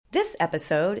This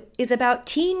episode is about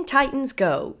Teen Titans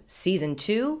Go, Season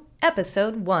 2,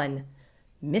 Episode 1,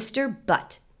 Mr.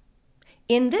 Butt.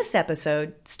 In this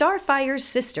episode, Starfire's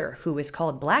sister, who is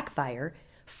called Blackfire,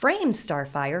 frames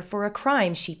Starfire for a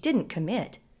crime she didn't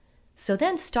commit. So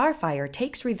then Starfire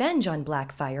takes revenge on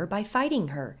Blackfire by fighting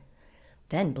her.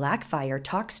 Then Blackfire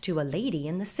talks to a lady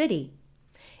in the city.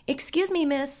 "Excuse me,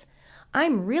 miss.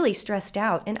 I'm really stressed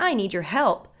out and I need your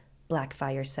help,"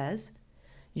 Blackfire says.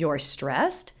 "You're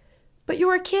stressed? But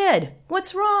you're a kid.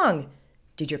 What's wrong?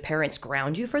 Did your parents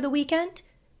ground you for the weekend?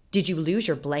 Did you lose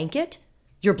your blanket?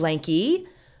 Your blankie?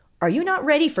 Are you not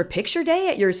ready for picture day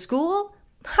at your school?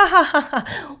 Ha ha ha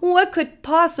ha! What could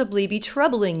possibly be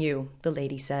troubling you?" the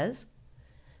lady says.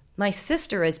 "My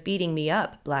sister is beating me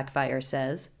up," Blackfire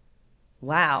says.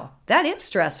 "Wow, that is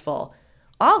stressful.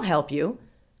 I'll help you.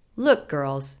 Look,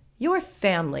 girls, you're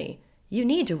family. You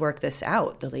need to work this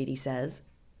out," the lady says.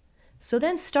 So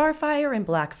then Starfire and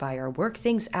Blackfire work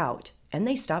things out, and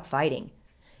they stop fighting.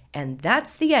 And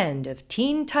that's the end of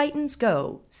Teen Titans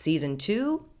Go, Season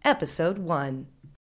 2, Episode 1.